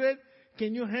 100.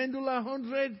 Can you handle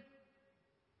 100?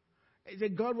 He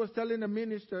said, God was telling the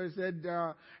minister, he said,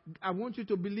 I want you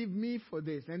to believe me for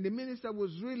this. And the minister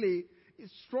was really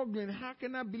struggling. How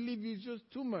can I believe you? It's just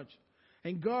too much.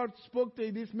 And God spoke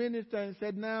to this minister and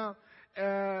said, now,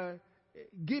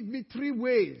 give me 3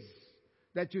 ways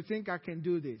that you think I can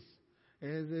do this.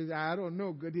 And he says, I don't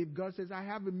know. God says, I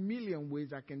have 1,000,000 ways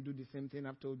I can do the same thing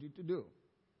I've told you to do.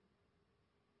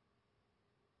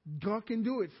 God can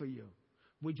do it for you.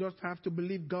 We just have to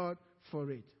believe God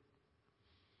for it.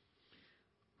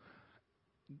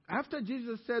 After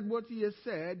Jesus said what He has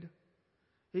said,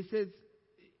 He says,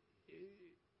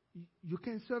 you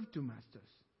can serve 2 masters.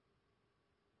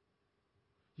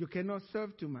 You cannot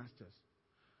serve 2 masters.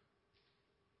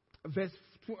 Verse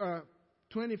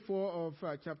 24 of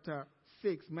chapter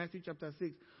 6, Matthew chapter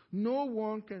 6. No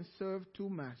one can serve 2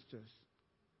 masters.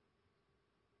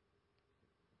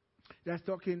 That's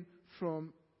talking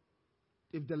from,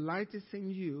 if the light is in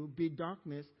you, be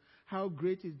darkness, how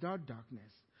great is that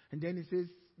darkness? And then He says,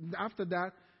 after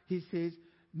that, He says,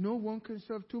 no one can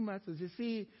serve 2 masters. You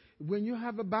see, when you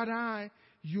have a bad eye,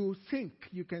 you think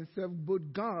you can serve both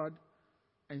God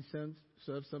and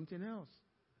serve something else.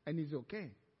 And it's okay.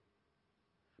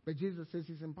 But Jesus says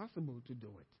it's impossible to do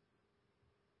it.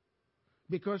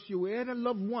 Because you will either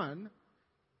love one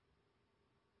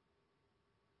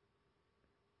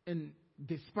and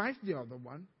despise the other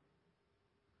one,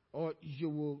 or you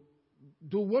will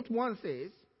do what one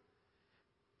says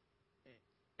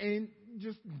and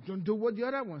just don't do what the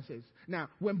other one says. Now,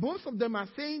 when both of them are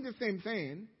saying the same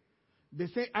thing, they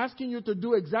say asking you to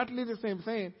do exactly the same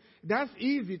thing, that's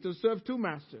easy to serve 2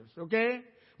 masters, okay?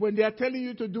 When they are telling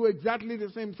you to do exactly the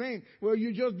same thing, well,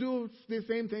 you just do the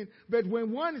same thing. But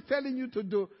when one is telling you to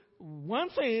do one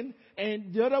thing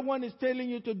and the other one is telling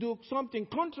you to do something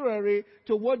contrary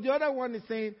to what the other one is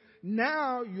saying,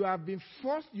 now you are being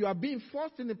forced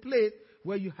in a place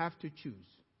where you have to choose.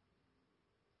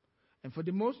 And for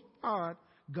the most part,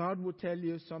 God will tell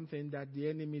you something that the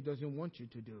enemy doesn't want you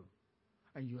to do.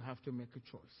 And you have to make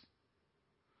a choice.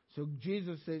 So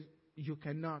Jesus says you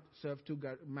cannot serve 2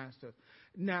 masters.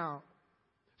 Now,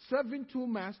 serving 2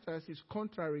 masters is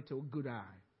contrary to a good eye.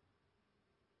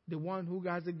 The one who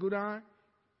has a good eye,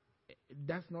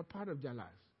 that's not part of their lives.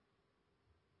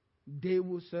 They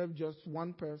will serve just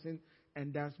one person,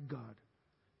 and that's God.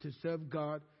 To serve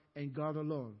God and God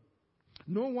alone.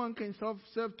 No one can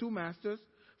serve 2 masters,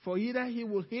 for either he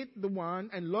will hate the one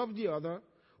and love the other,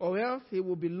 or else he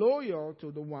will be loyal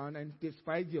to the one and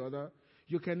despise the other.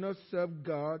 You cannot serve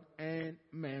God and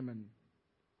mammon.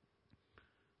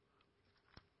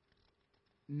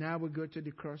 Now we go to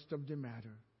the crux of the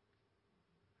matter.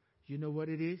 You know what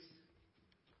it is?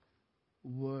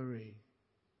 Worry.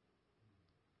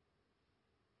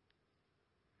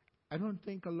 I don't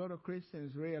think a lot of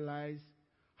Christians realize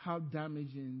how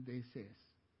damaging this is.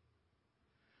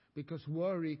 Because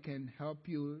worry can help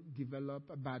you develop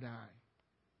a bad eye.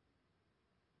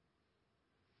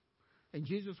 And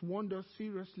Jesus warned us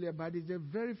seriously about it. There are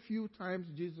very few times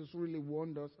Jesus really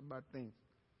warned us about things.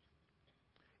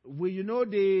 Well, you know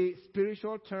the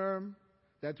spiritual term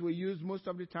that we use most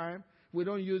of the time? We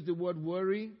don't use the word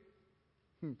worry.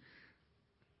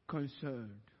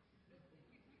 Concerned.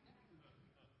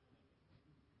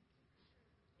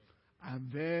 I'm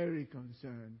very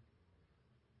concerned.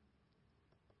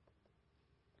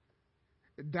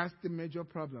 That's the major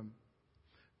problem.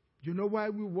 You know why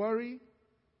we worry?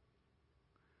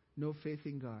 No faith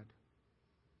in God.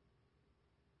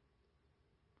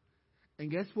 And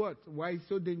guess what? Why it's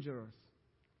so dangerous?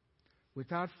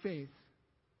 Without faith,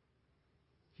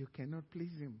 you cannot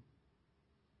please Him.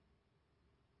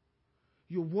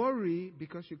 You worry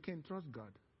because you can't trust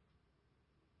God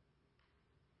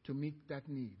to meet that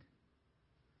need,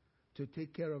 to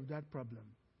take care of that problem.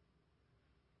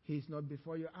 He is not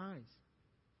before your eyes.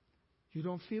 You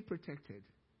don't feel protected.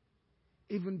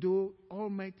 Even though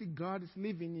Almighty God is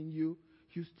living in you,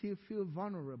 you still feel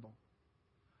vulnerable,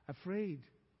 afraid.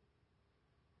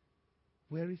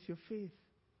 Where is your faith?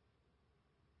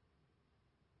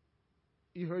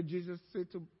 You heard Jesus say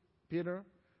to Peter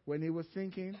when he was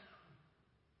sinking,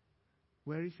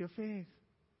 where is your faith?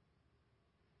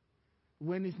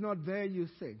 When it's not there, you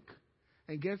sink.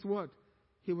 And guess what?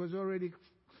 He was already,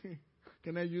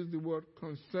 can I use the word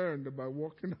concerned about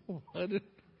walking on water?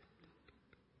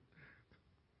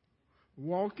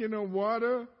 Walking on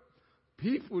water?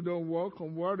 People don't walk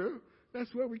on water.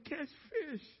 That's where we catch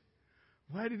fish.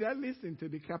 Why did I listen to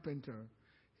the carpenter?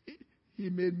 He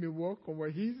made me walk on water.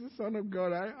 He's the Son of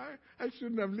God. I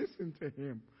shouldn't have listened to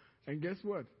him. And guess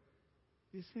what?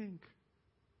 You sink.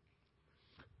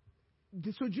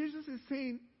 So Jesus is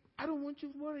saying, I don't want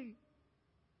you to worry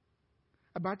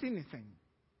about anything.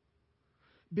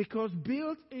 Because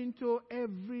built into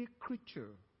every creature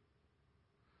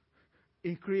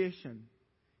in creation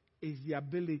is the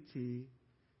ability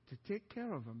to take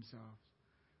care of themselves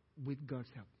with God's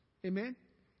help. Amen?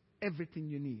 Everything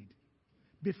you need.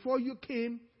 Before you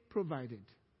came, provided.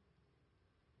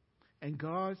 And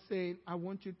God said, I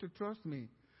want you to trust me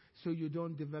so you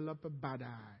don't develop a bad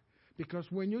eye. Because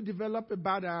when you develop a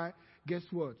bad eye, guess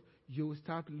what? You will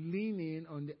start leaning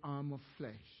on the arm of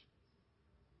flesh.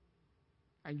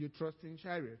 And you trust in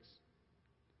chariots.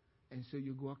 And so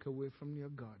you walk away from your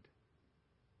God.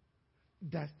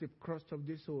 That's the crust of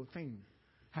this whole thing.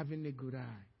 Having a good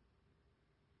eye.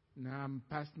 Now I'm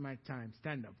past my time.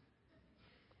 Stand up.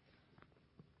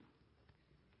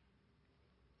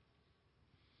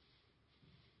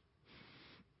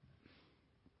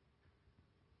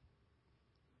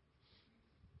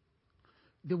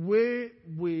 The way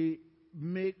we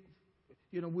make,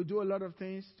 we do a lot of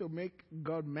things to make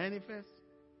God manifest.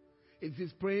 If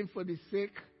He's praying for the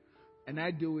sick, and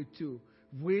I do it too,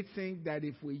 we think that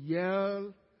if we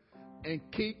yell and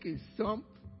kick and stomp,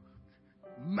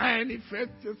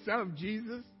 manifest yourself,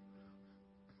 Jesus.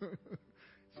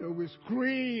 So we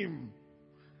scream.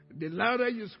 The louder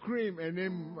you scream, and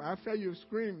then after you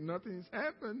scream, nothing's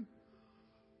happened.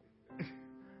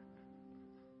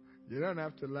 You don't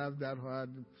have to laugh that hard,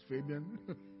 Fabian.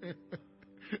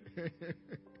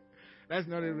 That's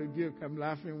not a rebuke. I'm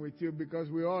laughing with you because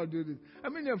we all do this. How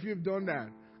many of you have done that?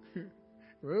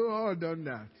 We've all done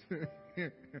that.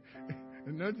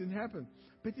 And nothing happened.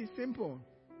 But it's simple.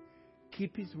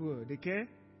 Keep His word, okay?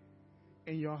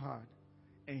 In your heart.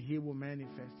 And He will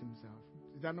manifest Himself.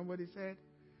 Is that not what He said?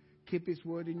 Keep His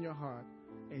word in your heart.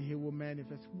 And He will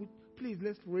manifest. Please,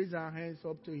 let's raise our hands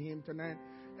up to Him tonight.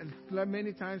 And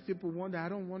many times people wonder, I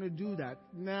don't want to do that.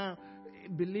 Now,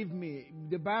 believe me,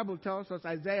 the Bible tells us,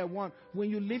 Isaiah 1,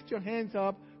 when you lift your hands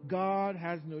up, God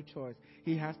has no choice.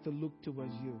 He has to look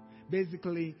towards you.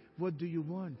 Basically, what do you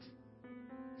want,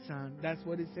 son? That's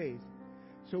what it says.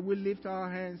 So we lift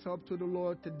our hands up to the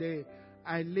Lord today.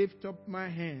 I lift up my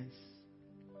hands.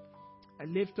 I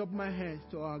lift up my hands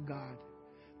to our God.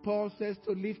 Paul says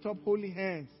to lift up holy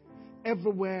hands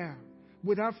everywhere,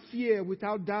 without fear,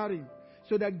 without doubting,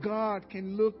 so that God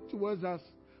can look towards us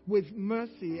with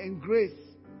mercy and grace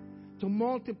to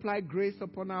multiply grace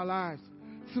upon our lives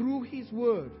through His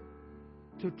word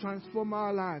to transform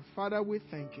our lives. Father, we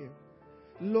thank You.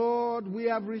 Lord, we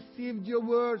have received Your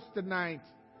words tonight.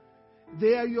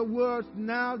 They are Your words.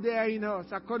 Now they are in us.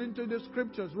 According to the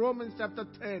scriptures, Romans chapter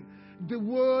 10, the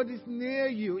word is near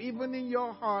you, even in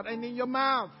your heart and in your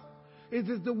mouth. It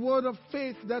is the word of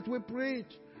faith that we preach.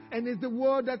 And it's the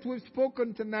word that we've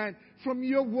spoken tonight from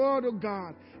Your word, oh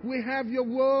God. We have Your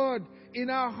word in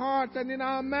our hearts and in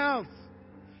our mouths.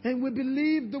 And we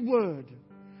believe the word.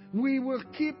 We will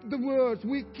keep the words.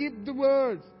 We keep the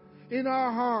words in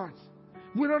our hearts.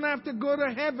 We don't have to go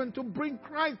to heaven to bring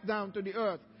Christ down to the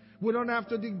earth. We don't have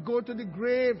to go to the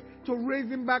grave to raise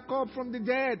Him back up from the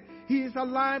dead. He is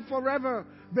alive forever,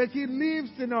 but He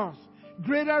lives in us.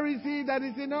 Greater is He that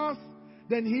is in us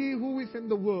than he who is in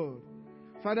the world.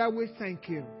 Father, we thank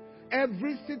You.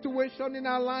 Every situation in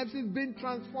our lives is being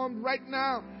transformed right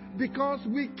now because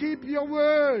we keep Your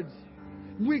words.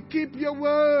 We keep Your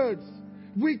words.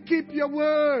 We keep Your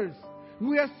words.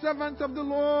 We are servants of the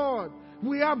Lord.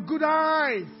 We have good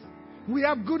eyes. We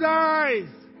have good eyes.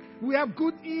 We have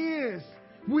good ears.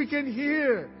 We can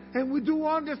hear and we do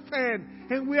understand,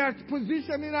 and we are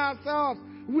positioning ourselves.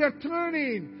 We are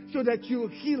turning so that You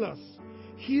heal us.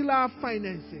 Heal our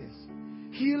finances.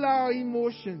 Heal our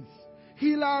emotions.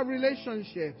 Heal our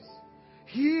relationships.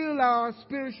 Heal our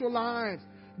spiritual lives.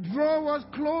 Draw us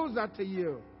closer to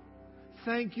You.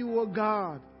 Thank You, O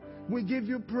God. We give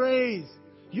You praise.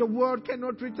 Your word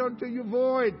cannot return to You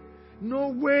void. No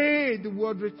way the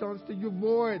word returns to You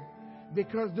void,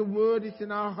 because the word is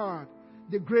in our heart.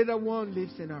 The greater one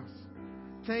lives in us.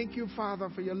 Thank You, Father,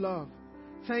 for Your love.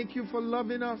 Thank You for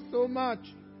loving us so much.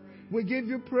 We give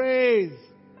You praise.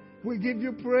 We give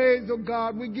You praise, oh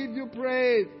God. We give You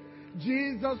praise.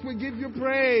 Jesus, we give You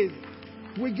praise.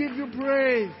 We give You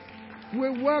praise.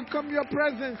 We welcome Your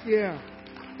presence here.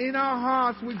 In our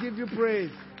hearts, we give You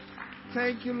praise.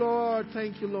 Thank You, Lord.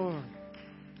 Thank You, Lord.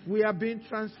 We are being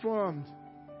transformed.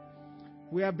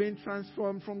 We are being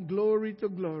transformed from glory to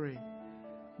glory.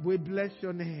 We bless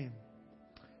Your name.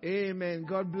 Amen.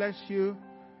 God bless you.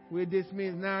 We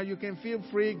dismiss now. You can feel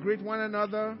free. Greet one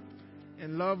another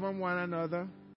and love on one another.